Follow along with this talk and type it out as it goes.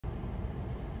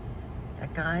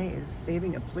That guy is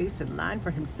saving a place in line for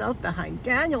himself behind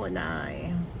Daniel and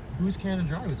I. Whose Canada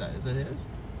Dry was that? Is that his?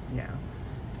 Yeah.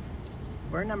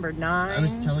 We're number 9. I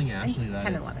was telling Ashley that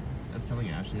 10 and 11. I was telling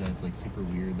Ashley that it's like super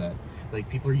weird that like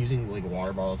people are using like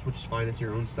water bottles, which is fine, it's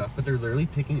your own stuff, but they're literally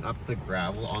picking up the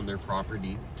gravel on their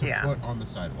property to put on the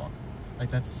sidewalk. Like,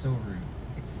 that's so rude.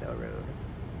 It's so rude.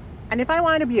 And if I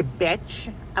wanted to be a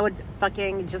bitch, I would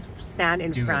fucking just stand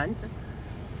in front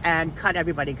and cut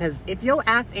everybody. Because if your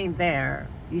ass ain't there,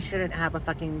 you shouldn't have a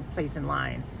fucking place in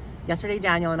line. Yesterday,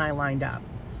 Daniel and I lined up,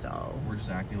 so... We're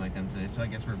just acting like them today, so I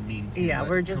guess we're mean too. Yeah,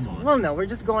 we're just... Well, no, we're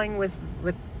just going with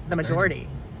the majority.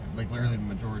 Like, literally the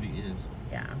majority is.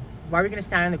 Yeah. Why are we going to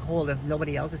stand in the cold if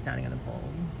nobody else is standing in the cold?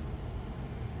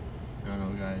 I don't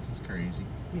know, guys. It's crazy.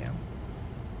 Yeah.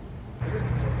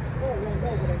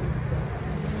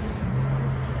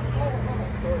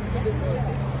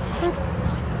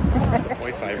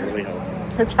 Wi-Fi really helps.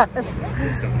 It does.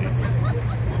 It's so nice.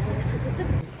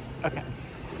 Okay.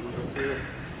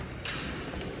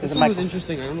 This one was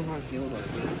interesting. I don't know how I feel about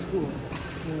it, but it's cool.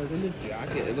 You know, in the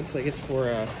jacket, it looks like it's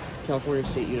for California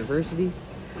State University.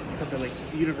 Got the like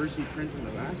university print on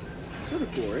the back. Sort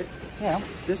of cool, right? Yeah.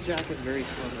 This jacket's very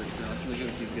clever. It's not really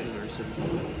going to do good in our city.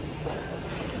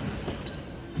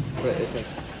 But it's like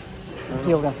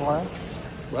Field and Forest.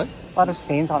 What? A lot of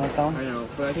stains on it though. I know,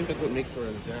 but I think that's what makes sort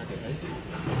of the jacket, right?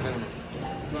 I don't know.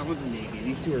 So that one's a navy.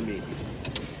 These two are maybes.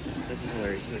 This is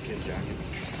hilarious. This is a kid's jacket.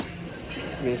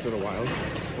 Minnesota Wild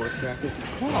sports jacket.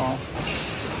 Cool.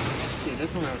 Yeah,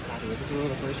 this one I was happy with. This is one of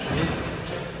the first ones.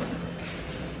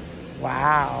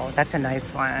 Wow, that's a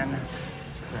nice one.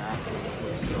 It's crap, but this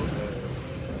one's so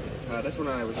good. This one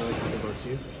I was really happy about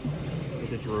too. With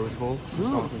the Rose Bowl.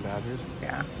 Wisconsin Badgers.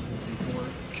 Yeah. Before.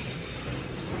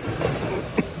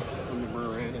 On the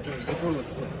Moran. This one was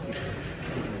sick too.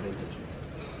 This is vintage.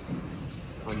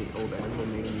 On the old end, one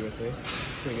made in USA.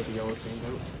 Just gonna get the yellow stains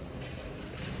out.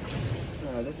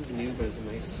 This is new, but it's a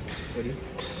nice hoodie.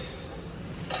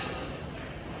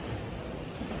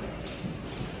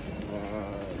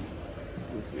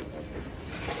 Let's see what that's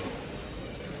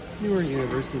like. Newer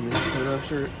University of Minnesota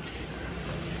shirt.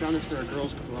 Found this for a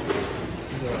girls' club.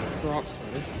 This is a crop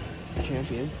sweater.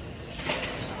 Champion.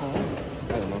 I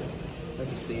don't know.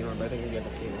 That's a stain on, but I think we got the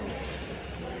stain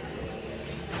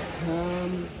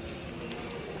on.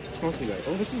 What else we got?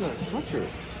 Oh, this is a sweatshirt.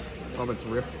 Oh, but it's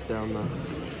ripped down the...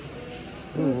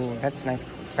 Ooh, that's nice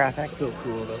graphic. Still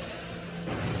cool though.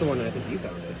 It's the one that I think you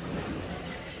found it.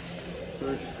 We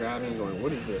were just grabbing and going,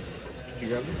 what is this? Did you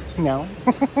grab this? No.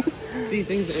 See,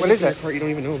 things what is it? Part you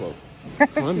don't even know about.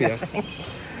 Columbia. I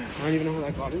don't even know how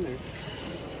that got in there.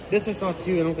 This I saw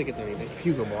too. I don't think it's anything.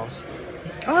 Hugo Boss.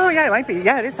 Oh yeah, it might be.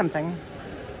 Yeah, it is something.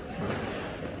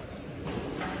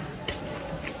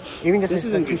 Even just this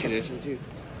is a t-shirt edition too.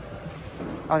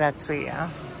 Oh, that's sweet. Yeah.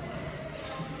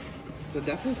 So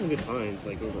definitely some good finds.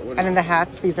 Like, and then the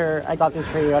hats. These are. I got these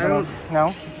for you. I don't know.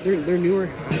 No. They're newer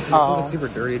hats. This one's like super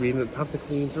dirty. I mean, they're tough to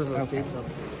clean. Sort of shape stuff.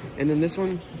 And then this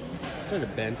one, sort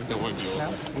of bent. I don't want to do it.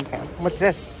 No? Okay. What's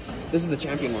this? This is the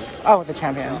Champion one. Oh, the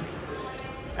Champion.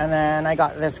 And then I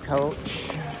got this coat.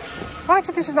 Oh,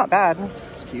 actually, this is not bad.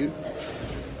 It's cute.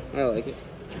 I like it.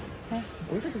 I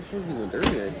wish I could show you the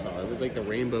dirty I saw. It was like the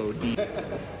rainbow deep.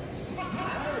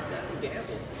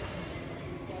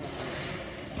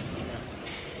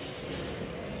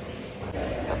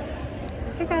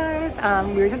 Hey guys,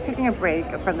 we were just taking a break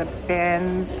from the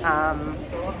bins.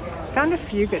 Found a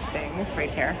few good things right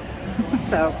here.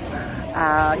 So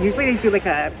usually they do like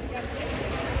a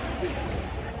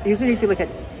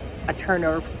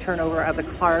turnover of the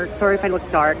cart. Sorry if I look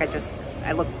dark.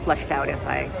 I look flushed out if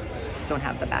I don't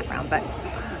have the background, but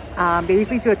they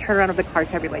usually do a turnaround of the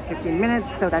carts every like 15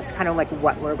 minutes. So that's kind of like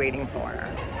what we're waiting for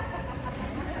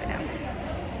right now.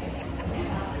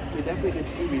 We definitely did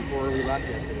see before we left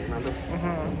yesterday, remember?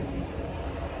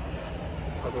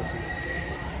 I'll go see.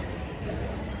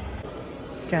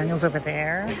 Daniel's over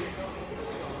there.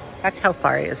 That's how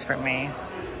far he is from me.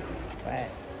 But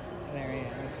there he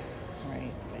is,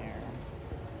 right there.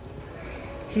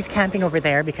 He's camping over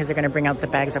there because they're going to bring out the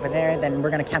bags over there. Then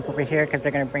we're going to camp over here because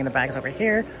they're going to bring the bags over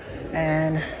here.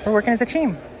 And we're working as a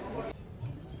team.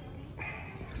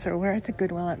 So we're at the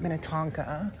Goodwill at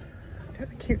Minnetonka. They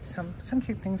have cute, some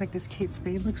cute things like this Kate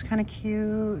Spade looks kind of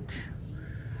cute.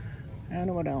 I don't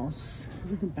know what else.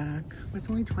 There's like a bag, but it's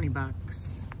only 20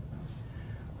 bucks.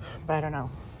 But I don't know.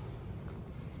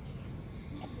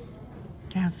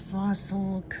 Yeah,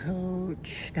 Fossil,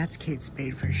 Coach. That's Kate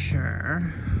Spade for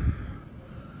sure.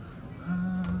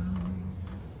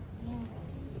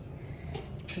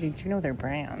 So they do know their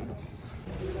brands.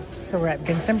 So we're at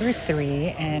bins number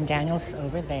 3 and Daniel's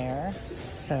over there.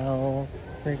 So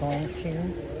we're going to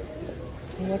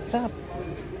see what's up.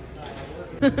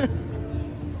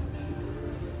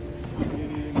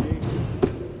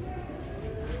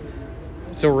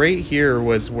 So right here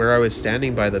was where I was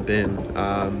standing by the bin.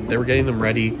 They were getting them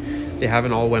ready. They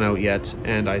haven't all went out yet.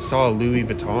 And I saw a Louis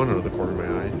Vuitton out of the corner of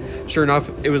my eye. Sure enough,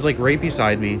 it was like right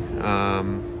beside me.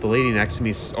 The lady next to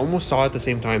me almost saw it at the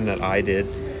same time that I did.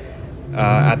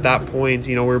 At that point,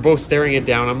 you know, we were both staring it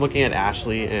down. I'm looking at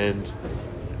Ashley and,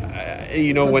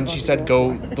 you know, when she said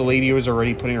go, the lady was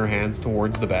already putting her hands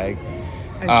towards the bag.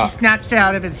 And she snatched it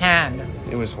out of his hand.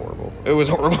 It was horrible. It was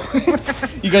horrible.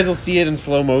 You guys will see it in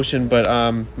slow motion, but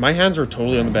my hands were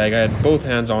totally on the bag. I had both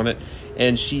hands on it,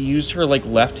 and she used her like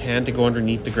left hand to go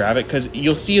underneath to grab it, because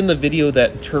you'll see in the video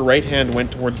that her right hand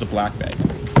went towards the black bag.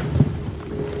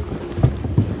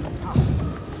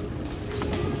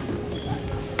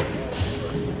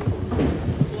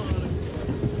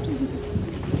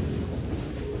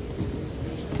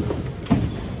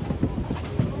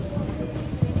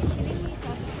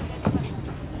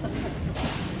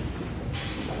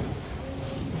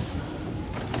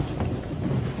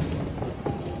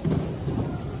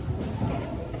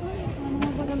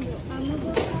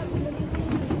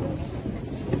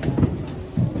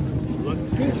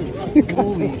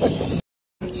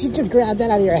 She just grabbed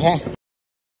that out of your hand.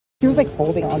 She was like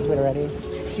holding onto it already.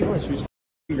 She was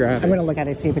grabbing. I'm gonna look at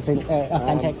it, see if it's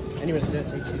authentic. Anyways, this.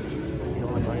 The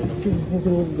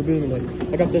bin,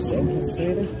 like, I got this though. Does it say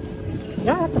anything?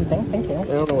 Yeah, that's something. Thank you. I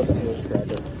don't know what this is. Just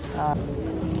grab it.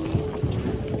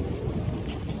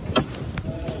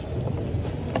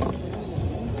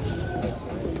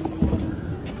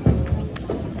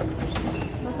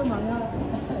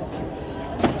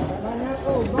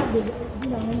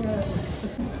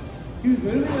 He's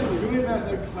literally like doing that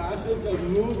like classic like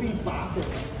movie bopper.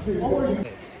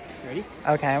 Ready?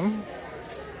 Okay.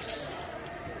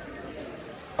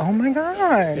 Oh my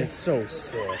god. It's so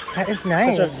sick. That is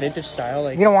nice. Such a vintage style.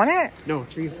 Like, You don't want it? no,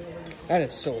 3. That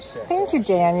is so sick. Thank you,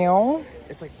 Daniel.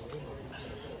 It's like,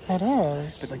 It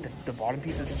is. but like the bottom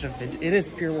piece is such a vintage. It is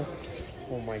pure.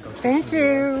 Oh my god. Thank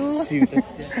you. Dude,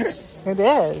 It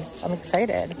is. I'm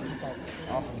excited.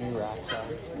 off of new racks.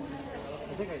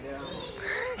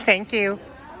 Thank you.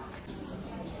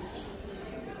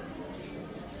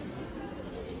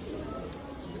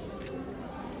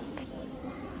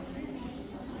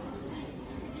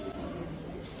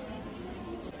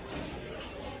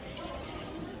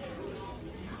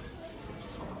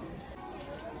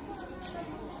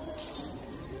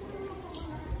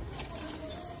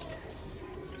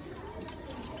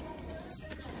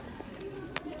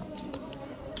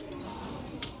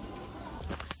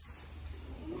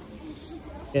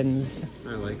 I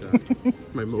like that.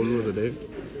 My motto of the day.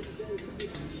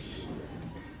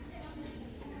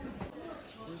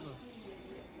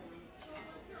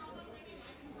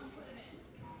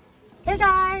 Hey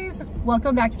guys,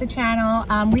 welcome back to the channel.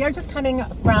 We are just coming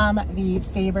from the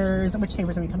Savers. Which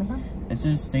Savers are we coming from? This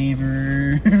is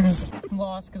Savers. I'm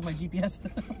lost because my GPS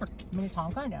doesn't work.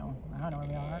 Minnetonka? No, I don't know where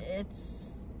we are.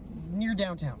 It's near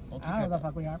downtown. I don't know where the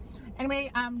fuck we are.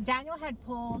 Anyway, Daniel had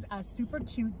pulled a super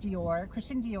cute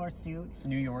Christian Dior suit.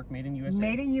 New York, made in USA.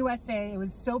 Made in USA. It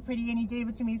was so pretty and he gave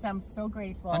it to me, so I'm so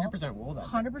grateful. 100% wool though.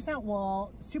 100%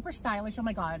 wool. Super stylish. Oh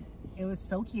my god. It was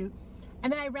so cute.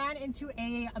 And then I ran into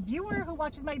a viewer who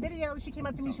watches my video. She came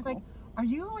up to me. She's like, "Are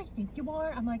you who I think you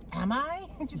are?" I'm like, "Am I?"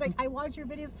 And she's like, "I watch your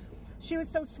videos." She was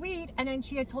so sweet. And then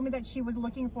she had told me that she was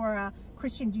looking for a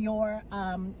Christian Dior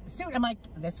suit. I'm like,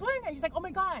 "This one?" And she's like, "Oh my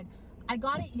god. I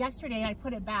got it yesterday and I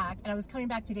put it back and I was coming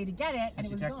back today to get it." So and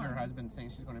she it was texted gone. her husband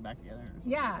saying she's going back together.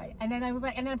 Yeah, and then I was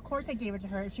like, and then of course I gave it to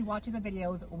her. If she watches the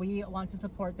videos, we want to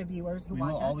support the viewers who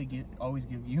watch us. Always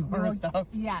give you her stuff.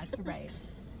 Yes, right.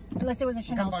 Unless it was a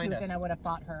Chanel suit, then I would have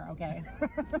fought her, okay?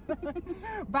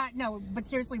 But no, but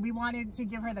seriously, we wanted to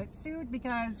give her that suit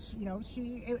because, you know,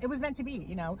 it was meant to be,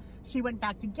 you know. She went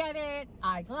back to get it,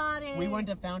 I got it. We wouldn't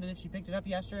have found it if she picked it up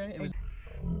yesterday. It was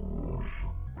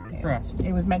for us.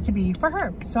 It was meant to be for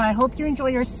her. So I hope you enjoy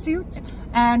your suit.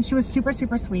 And she was super,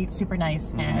 super sweet, super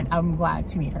nice, and I'm glad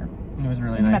to meet her. It was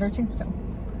really You nice. met her too, so.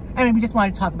 I mean, we just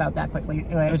wanted to talk about that quickly.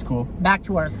 Anyway, It was cool. Back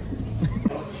to work.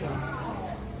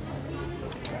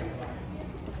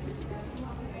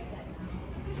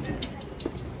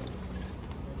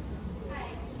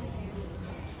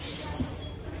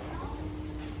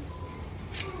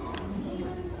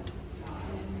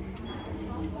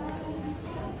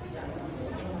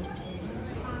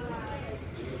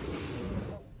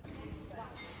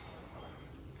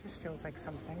 This feels like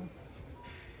something.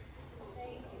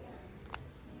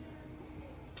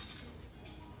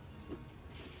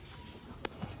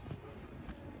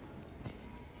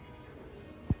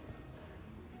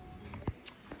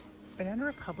 Banana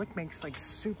Republic makes like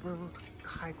super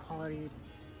high quality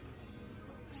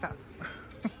stuff.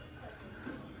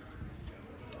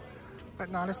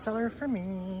 But not a seller for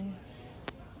me.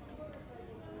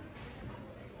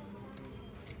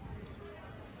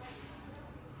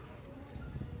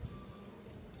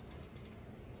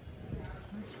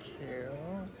 That's cute.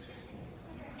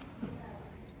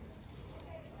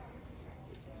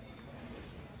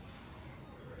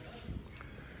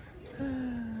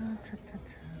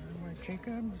 More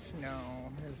Jacobs? No.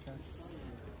 What is this?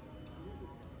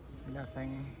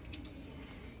 Nothing.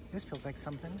 This feels like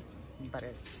something, but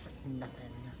it's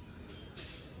nothing.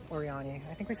 Oriani.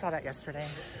 I think we saw that yesterday.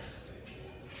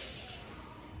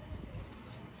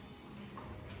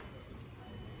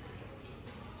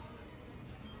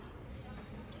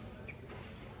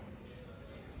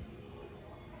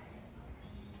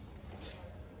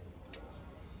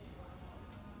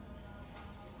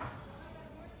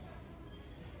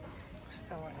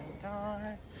 Stella and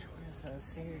Dot. Where's the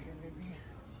Seizure maybe?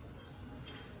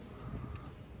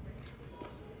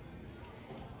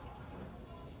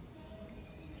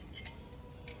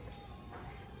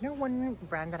 You know, one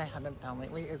brand that I haven't found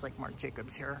lately is like Marc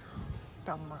Jacobs here.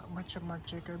 Found much of Marc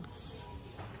Jacobs.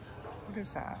 What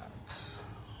is that?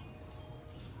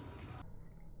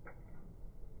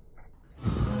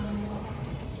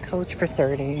 Coach for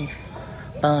 30.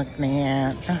 Fuck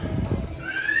that.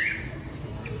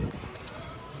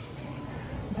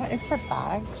 Is that it for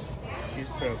bags? You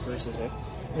just put out purses, eh?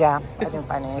 Yeah, I didn't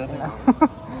find anything though.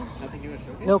 Nothing you want to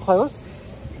showcase? No clothes?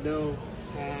 No.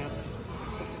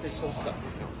 There's still stuff.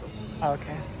 Oh,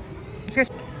 okay. It's good.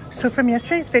 So from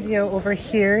yesterday's video over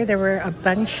here, there were a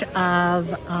bunch of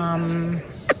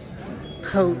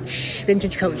Coach,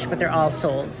 vintage Coach, but they're all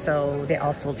sold. So they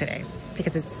all sold today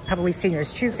because it's probably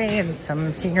Seniors Tuesday and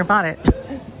some senior bought it.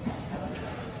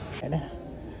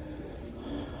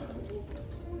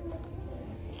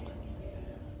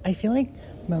 I feel like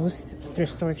most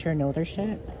thrift stores here know their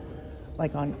shit,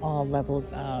 like on all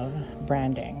levels of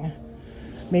branding.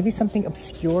 Maybe something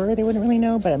obscure they wouldn't really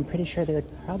know, but I'm pretty sure they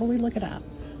would probably look it up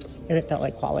if it felt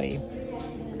like quality.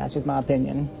 That's just my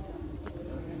opinion.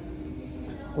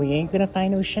 We ain't gonna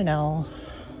find no Chanel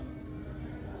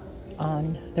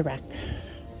on the rack.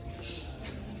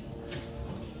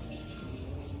 I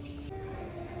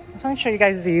just want to show you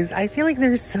guys these. I feel like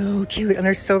they're so cute and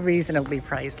they're so reasonably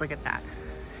priced. Look at that.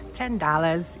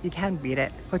 $10. You can't beat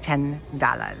it for $10.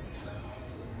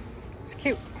 It's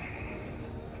cute.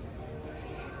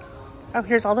 Oh,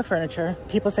 here's all the furniture.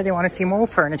 People said they want to see more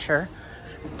furniture.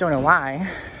 Don't know why.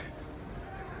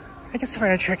 I guess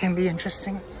furniture can be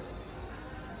interesting.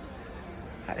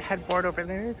 That headboard over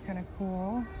there is kind of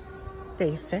cool.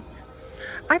 Basic.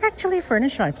 I'd actually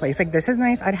furnish my place. Like, this is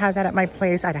nice. I'd have that at my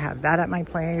place. I'd have that at my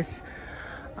place.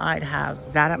 I'd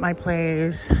have that at my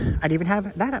place. I'd even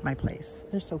have that at my place.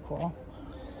 They're so cool.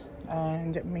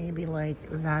 And maybe like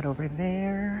that over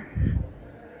there.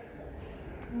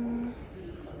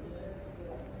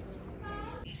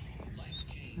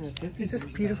 There's this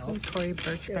beautiful Tory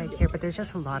Burch bag here, but there's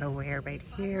just a lot of wear right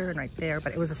here and right there,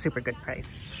 but it was a super good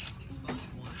price.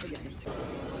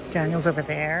 Daniel's over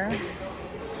there.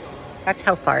 That's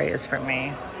how far he is from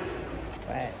me.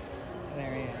 But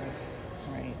there he is,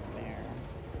 right there.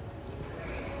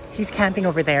 He's camping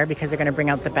over there because they're gonna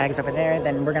bring out the bags over there.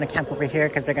 Then we're gonna camp over here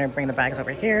because they're gonna bring the bags over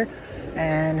here.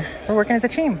 And we're working as a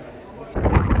team.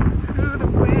 Oh, the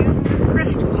wind is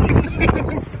crazy. The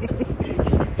wind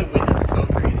is so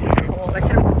crazy. It's cold. I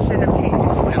shouldn't have changed it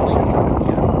to something.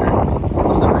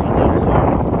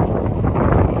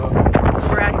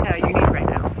 We're at Unique right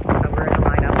now, so we're in the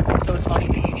lineup. So it's funny,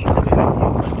 the Uniques that we went to,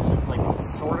 like, this one's like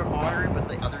sort of modern, but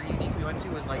the other Unique we went to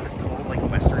was like this total like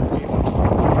Western place.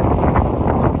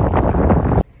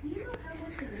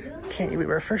 Okay, we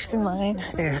were first in line.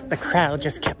 The crowd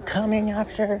just kept coming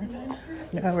after.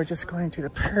 Now we're just going through the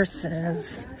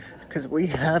purses because we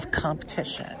have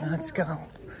competition. Let's go.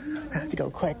 We have to go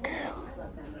quick.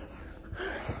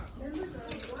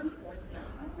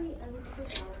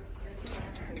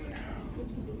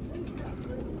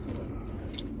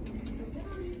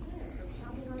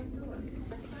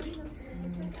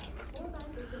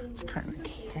 Kind of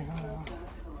cute.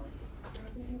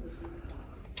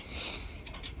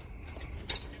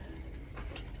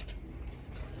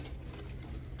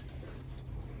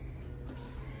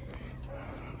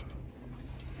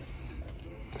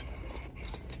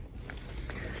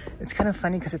 It's kind of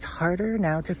funny because it's harder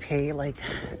now to pay like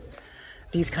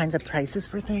these kinds of prices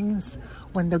for things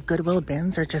when the Goodwill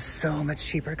bins are just so much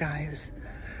cheaper, guys.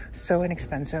 So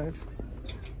inexpensive.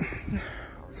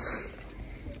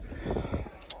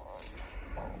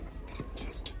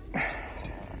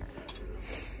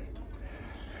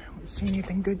 see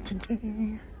anything good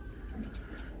today.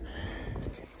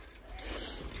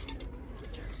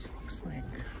 Looks like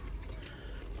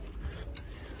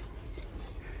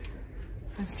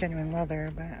it's genuine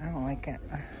leather, but I don't like it.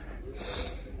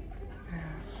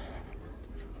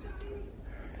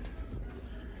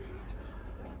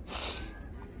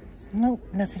 Nope,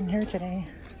 nothing here today.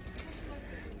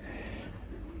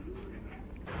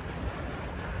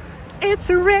 It's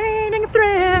raining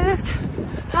thrift.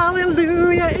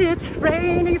 Hallelujah, it's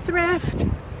raining thrift.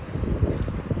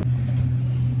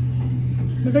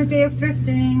 Another day of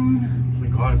thrifting. Oh my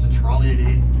god, it's a trolley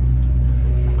day.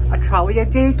 A trolley a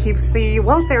day keeps the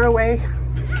welfare away.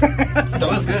 That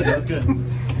was good,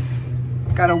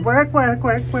 Gotta work.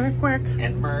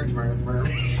 And merge.